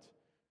light,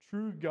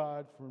 true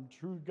God from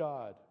true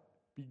God,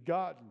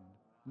 begotten,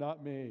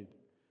 not made,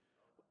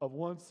 of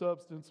one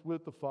substance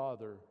with the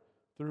Father,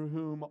 through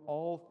whom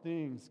all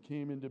things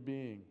came into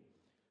being,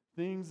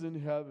 things in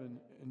heaven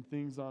and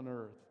things on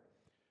earth,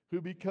 who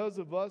because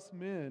of us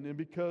men and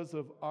because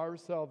of our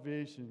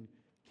salvation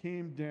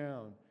came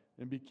down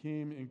and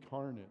became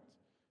incarnate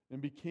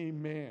and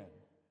became man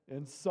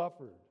and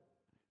suffered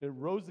and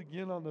rose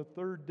again on the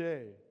third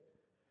day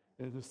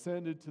and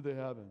ascended to the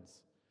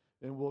heavens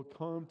and will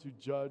come to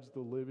judge the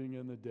living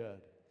and the dead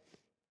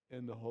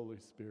and the Holy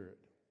Spirit.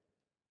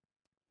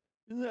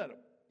 Isn't that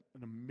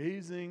an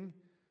amazing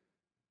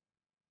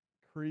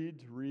creed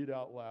to read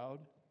out loud?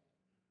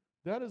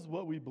 That is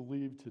what we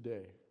believe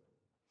today.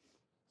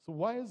 So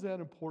why is that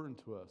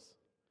important to us?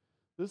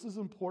 This is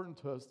important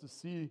to us to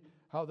see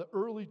how the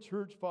early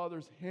church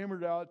fathers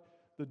hammered out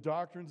the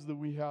doctrines that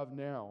we have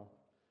now.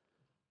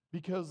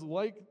 Because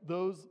like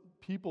those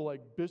people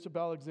like Bishop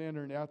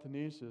Alexander and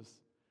Athanasius,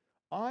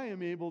 I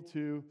am able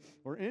to,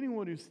 or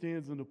anyone who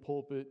stands in the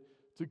pulpit,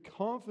 to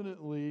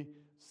confidently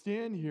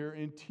stand here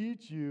and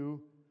teach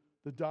you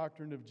the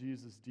doctrine of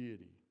Jesus'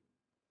 deity.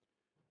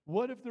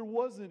 What if there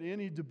wasn't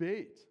any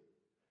debate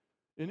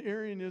and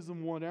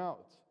Arianism won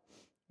out?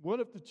 What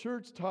if the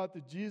church taught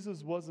that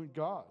Jesus wasn't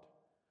God?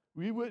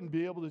 We wouldn't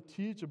be able to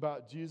teach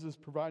about Jesus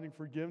providing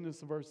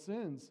forgiveness of our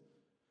sins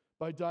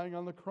by dying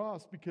on the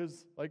cross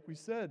because, like we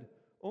said,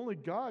 only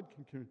God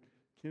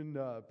can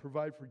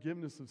provide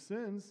forgiveness of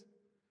sins.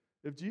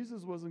 If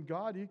Jesus wasn't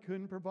God, he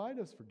couldn't provide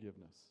us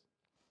forgiveness.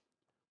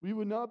 We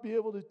would not be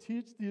able to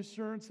teach the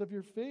assurance of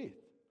your faith.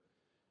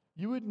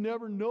 You would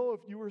never know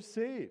if you were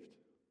saved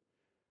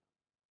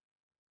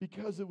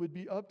because it would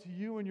be up to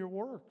you and your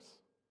works.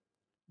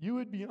 You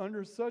would be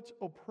under such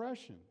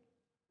oppression.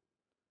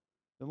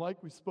 And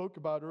like we spoke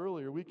about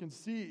earlier, we can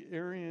see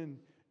Arian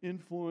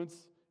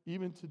influence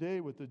even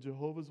today with the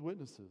Jehovah's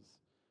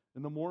Witnesses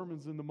and the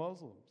Mormons and the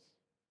Muslims.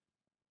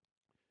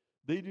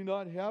 They do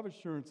not have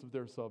assurance of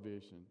their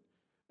salvation.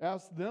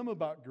 Ask them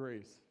about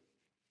grace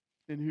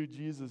and who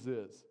Jesus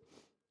is.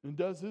 And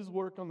does his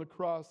work on the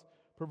cross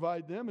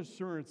provide them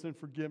assurance and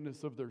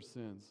forgiveness of their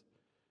sins?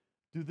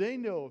 Do they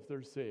know if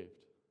they're saved?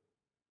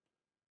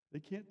 They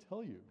can't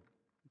tell you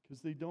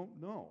because they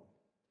don't know.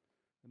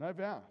 And I've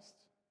asked,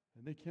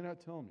 and they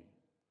cannot tell me.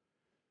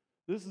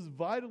 This is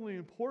vitally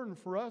important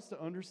for us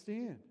to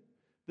understand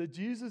that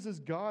Jesus is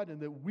God and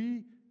that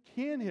we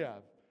can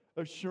have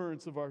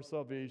assurance of our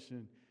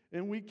salvation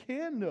and we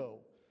can know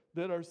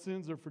that our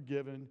sins are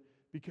forgiven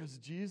because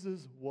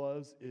Jesus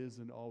was, is,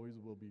 and always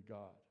will be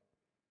God.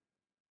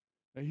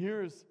 Now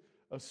here is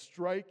a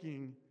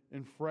striking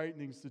and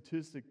frightening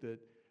statistic that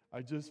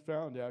I just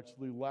found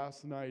actually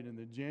last night in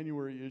the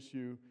January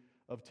issue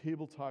of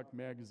Table Talk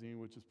magazine,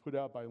 which is put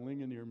out by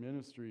Ligonier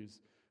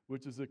Ministries,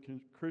 which is a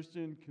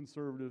Christian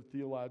conservative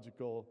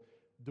theological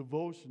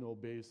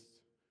devotional-based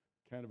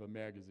kind of a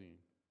magazine.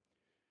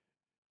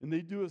 And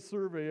they do a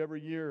survey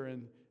every year,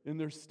 and in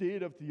their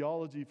state of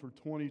theology for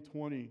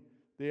 2020,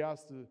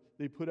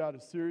 they put out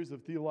a series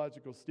of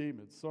theological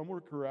statements. Some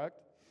were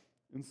correct,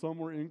 and some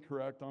were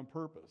incorrect on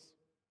purpose.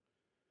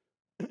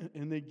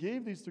 And they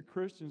gave these to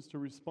Christians to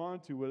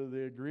respond to whether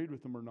they agreed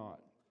with them or not.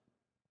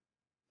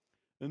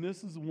 And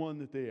this is one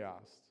that they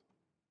asked.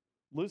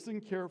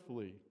 Listen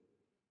carefully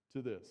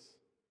to this.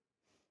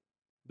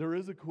 There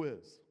is a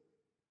quiz.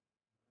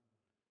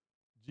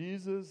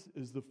 Jesus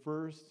is the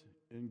first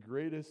and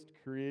greatest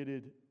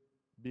created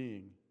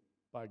being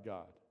by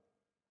God.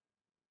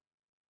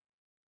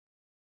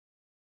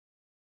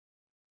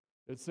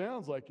 It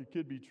sounds like it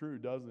could be true,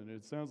 doesn't it?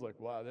 It sounds like,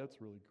 wow, that's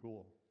really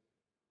cool.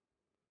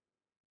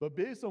 But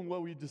based on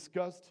what we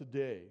discussed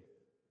today,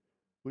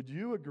 would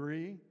you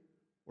agree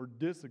or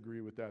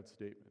disagree with that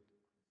statement?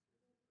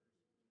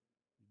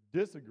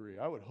 Disagree.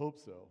 I would hope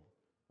so.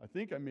 I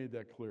think I made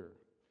that clear.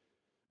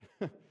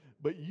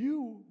 But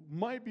you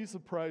might be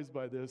surprised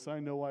by this. I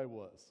know I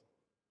was.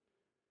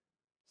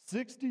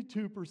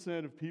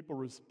 62% of people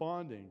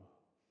responding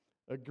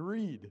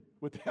agreed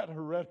with that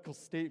heretical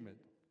statement.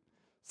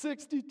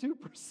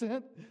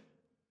 62%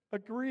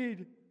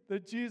 agreed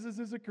that Jesus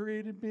is a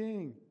created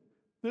being.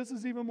 This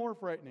is even more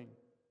frightening.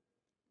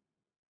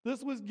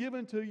 This was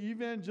given to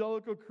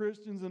evangelical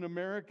Christians in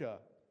America.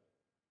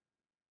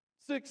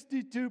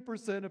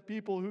 62% of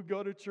people who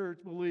go to church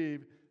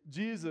believe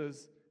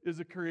Jesus is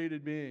a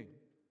created being.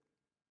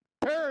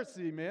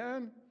 Heresy,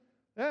 man.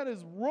 That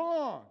is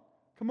wrong.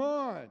 Come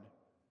on.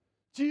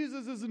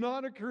 Jesus is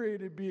not a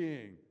created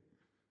being.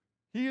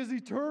 He is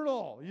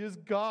eternal. He is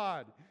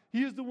God.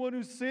 He is the one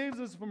who saves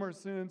us from our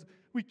sins.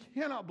 We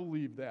cannot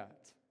believe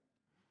that.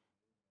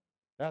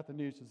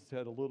 Athanasius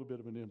had a little bit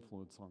of an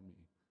influence on me.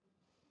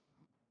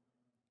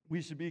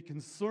 We should be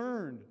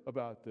concerned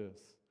about this.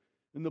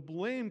 And the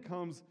blame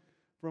comes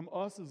from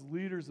us as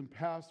leaders and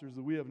pastors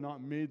that we have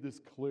not made this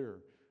clear.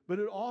 But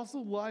it also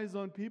lies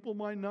on people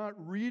by not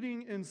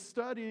reading and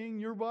studying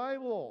your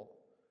Bible.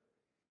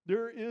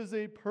 There is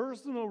a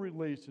personal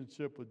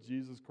relationship with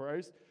Jesus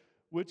Christ,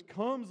 which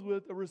comes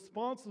with a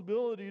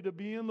responsibility to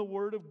be in the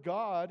Word of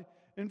God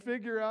and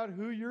figure out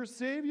who your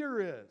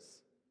Savior is.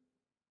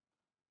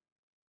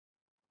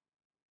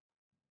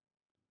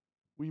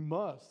 We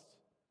must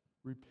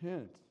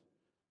repent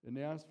and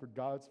ask for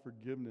God's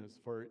forgiveness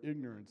for our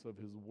ignorance of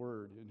His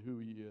Word and who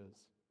He is.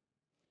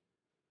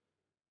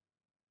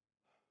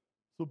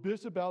 So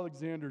Bishop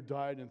Alexander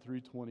died in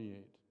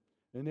 328,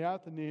 and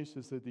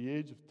Athanasius, at the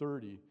age of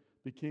 30,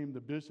 became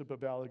the Bishop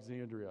of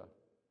Alexandria.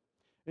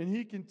 And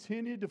he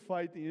continued to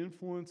fight the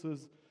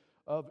influences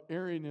of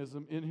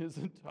Arianism in his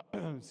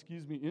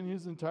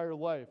entire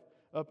life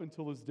up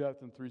until his death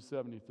in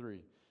 373.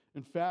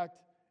 In fact,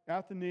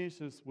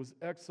 Athanasius was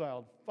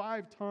exiled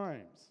 5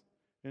 times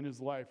in his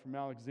life from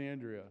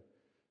Alexandria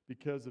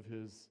because of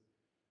his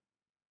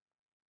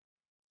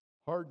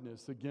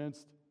hardness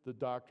against the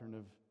doctrine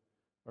of,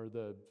 or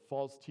the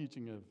false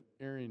teaching of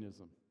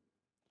Arianism.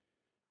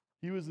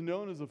 He was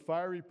known as a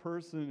fiery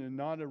person and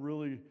not a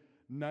really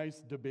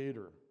nice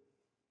debater.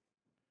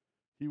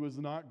 He was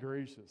not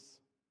gracious.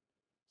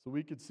 So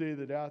we could say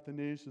that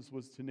Athanasius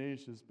was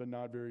tenacious but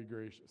not very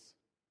gracious.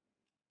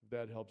 If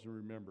that helps you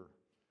remember.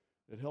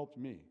 It helped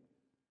me.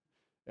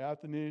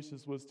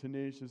 Athanasius was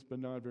tenacious but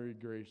not very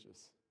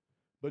gracious.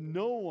 But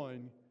no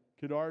one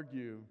could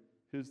argue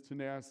his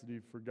tenacity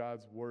for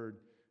God's word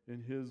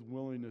and his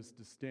willingness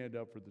to stand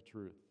up for the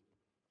truth.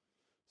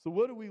 So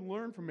what do we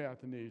learn from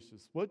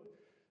Athanasius? What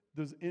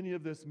does any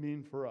of this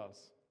mean for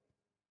us?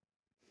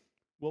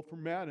 Well, for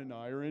Matt and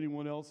I, or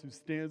anyone else who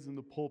stands in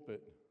the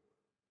pulpit,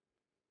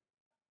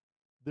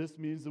 this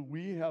means that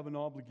we have an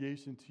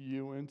obligation to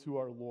you and to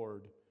our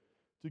Lord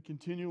to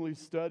continually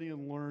study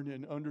and learn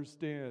and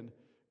understand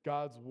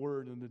God's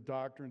word and the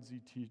doctrines He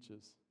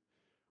teaches.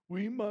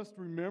 We must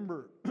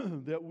remember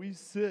that we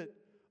sit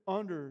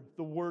under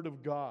the Word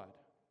of God,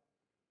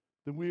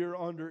 that we are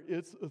under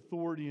its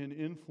authority and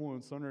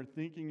influence on our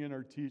thinking and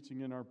our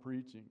teaching and our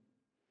preaching.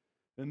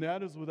 And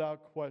that is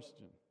without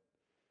question.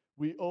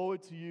 We owe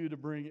it to you to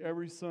bring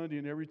every Sunday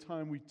and every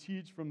time we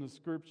teach from the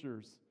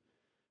Scriptures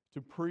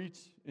to preach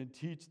and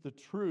teach the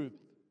truth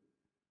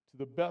to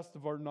the best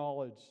of our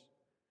knowledge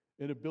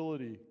and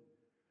ability,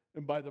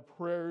 and by the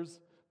prayers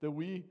that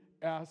we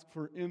ask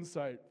for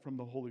insight from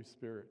the Holy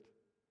Spirit.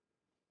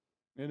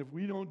 And if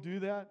we don't do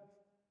that,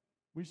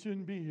 we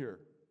shouldn't be here.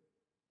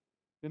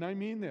 And I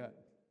mean that.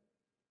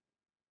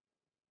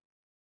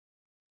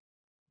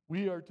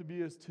 We are to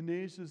be as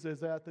tenacious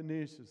as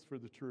Athanasius for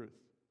the truth.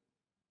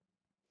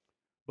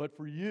 But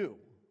for you,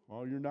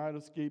 well, you're not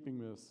escaping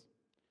this.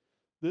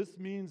 This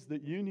means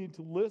that you need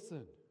to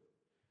listen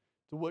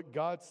to what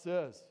God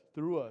says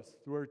through us,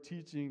 through our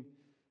teaching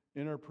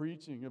and our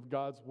preaching of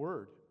God's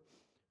word.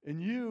 And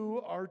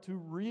you are to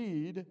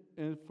read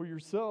and for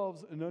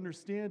yourselves and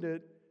understand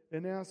it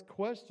and ask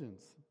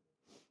questions.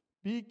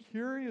 Be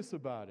curious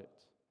about it.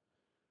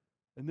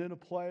 And then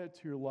apply it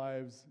to your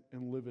lives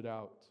and live it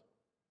out.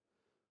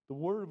 The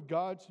Word of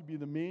God should be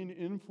the main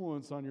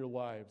influence on your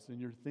lives and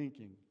your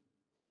thinking.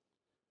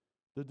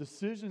 The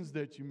decisions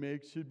that you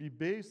make should be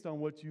based on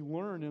what you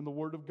learn in the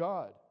Word of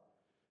God.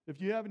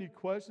 If you have any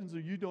questions or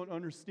you don't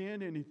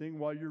understand anything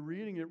while you're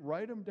reading it,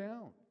 write them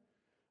down.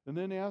 And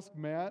then ask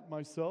Matt,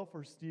 myself,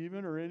 or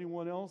Stephen, or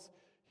anyone else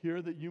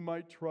here that you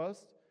might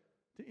trust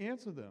to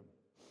answer them.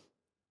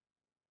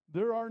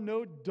 There are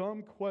no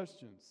dumb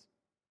questions.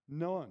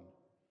 None.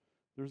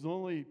 There's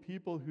only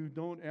people who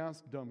don't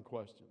ask dumb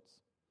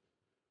questions.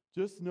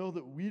 Just know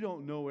that we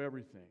don't know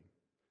everything.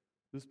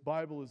 This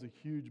Bible is a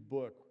huge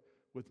book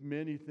with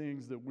many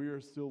things that we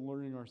are still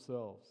learning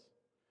ourselves.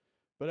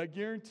 But I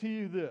guarantee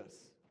you this,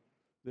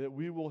 that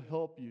we will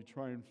help you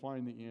try and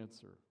find the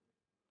answer.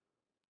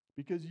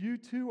 Because you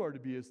too are to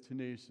be as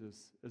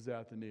tenacious as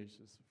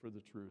Athanasius for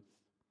the truth.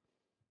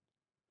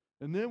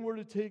 And then we're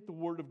to take the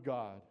Word of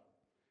God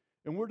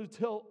and we're to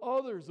tell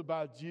others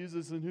about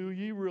Jesus and who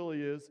He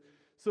really is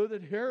so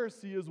that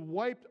heresy is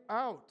wiped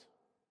out.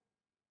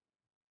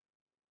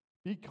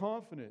 Be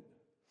confident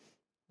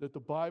that the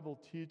Bible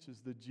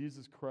teaches that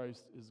Jesus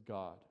Christ is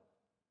God.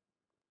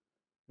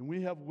 And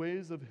we have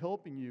ways of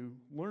helping you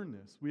learn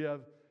this.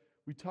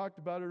 We talked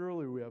about it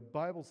earlier. We have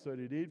Bible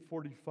study at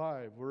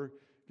 8:45. We're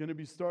going to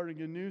be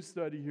starting a new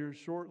study here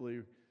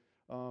shortly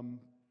on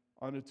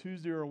a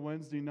Tuesday or a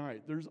Wednesday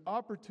night. There's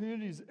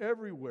opportunities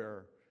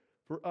everywhere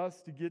for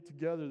us to get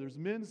together. There's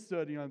men's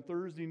study on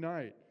Thursday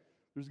night.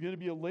 There's going to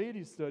be a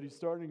ladies' study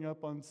starting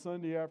up on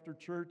Sunday after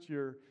church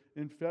here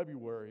in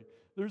February.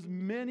 There's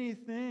many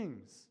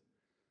things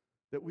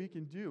that we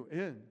can do.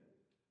 And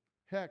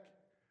heck,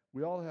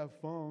 we all have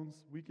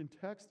phones. We can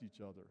text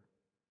each other.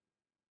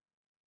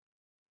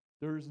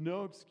 There is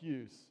no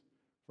excuse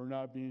for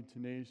not being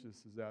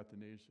tenacious as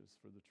Athanasius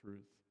for the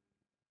truth.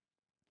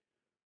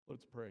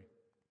 Let's pray.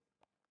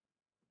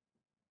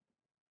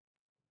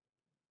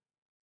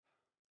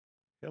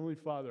 Heavenly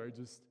Father, I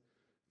just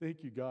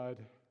thank you, God,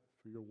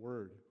 for your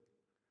word.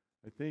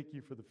 I thank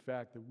you for the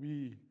fact that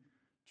we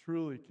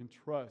truly can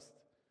trust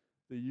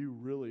that you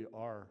really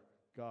are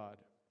God.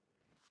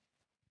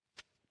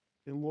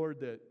 And Lord,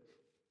 that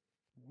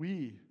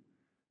we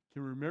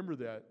can remember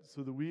that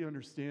so that we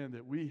understand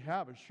that we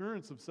have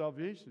assurance of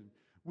salvation.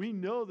 We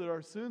know that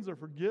our sins are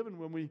forgiven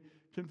when we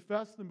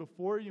confess them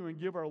before you and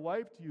give our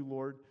life to you,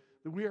 Lord,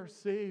 that we are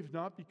saved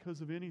not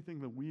because of anything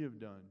that we have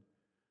done,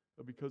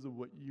 but because of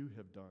what you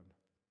have done.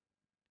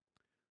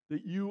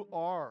 That you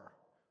are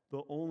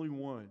the only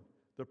one,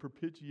 the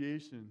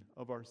propitiation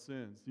of our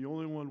sins, the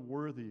only one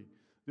worthy,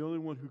 the only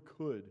one who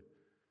could,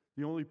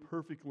 the only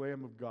perfect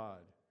Lamb of God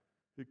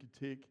who could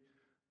take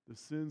the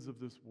sins of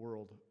this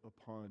world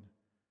upon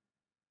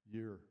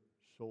your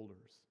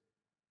shoulders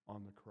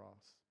on the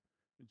cross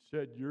and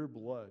shed your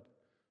blood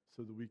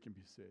so that we can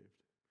be saved.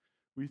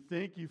 We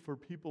thank you for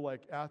people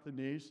like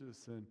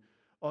Athanasius and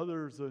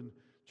others in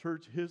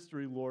church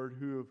history, Lord,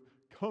 who have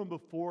come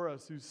before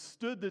us, who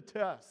stood the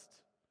test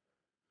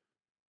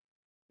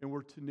and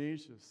were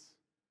tenacious.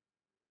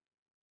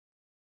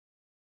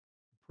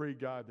 Pray,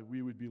 God, that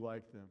we would be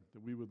like them,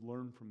 that we would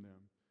learn from them,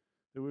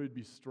 that we would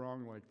be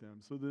strong like them,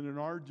 so that in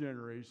our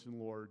generation,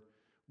 Lord,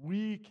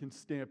 we can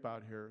stamp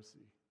out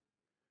heresy.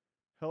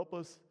 Help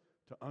us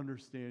to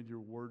understand your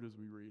word as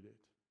we read it.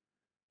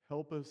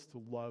 Help us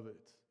to love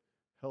it.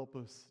 Help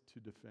us to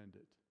defend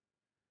it.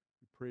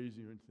 We praise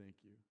you and thank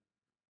you.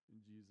 In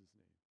Jesus'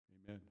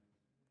 name, amen.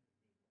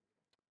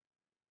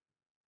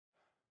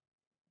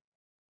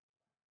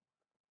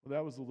 Well,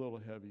 that was a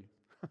little heavy.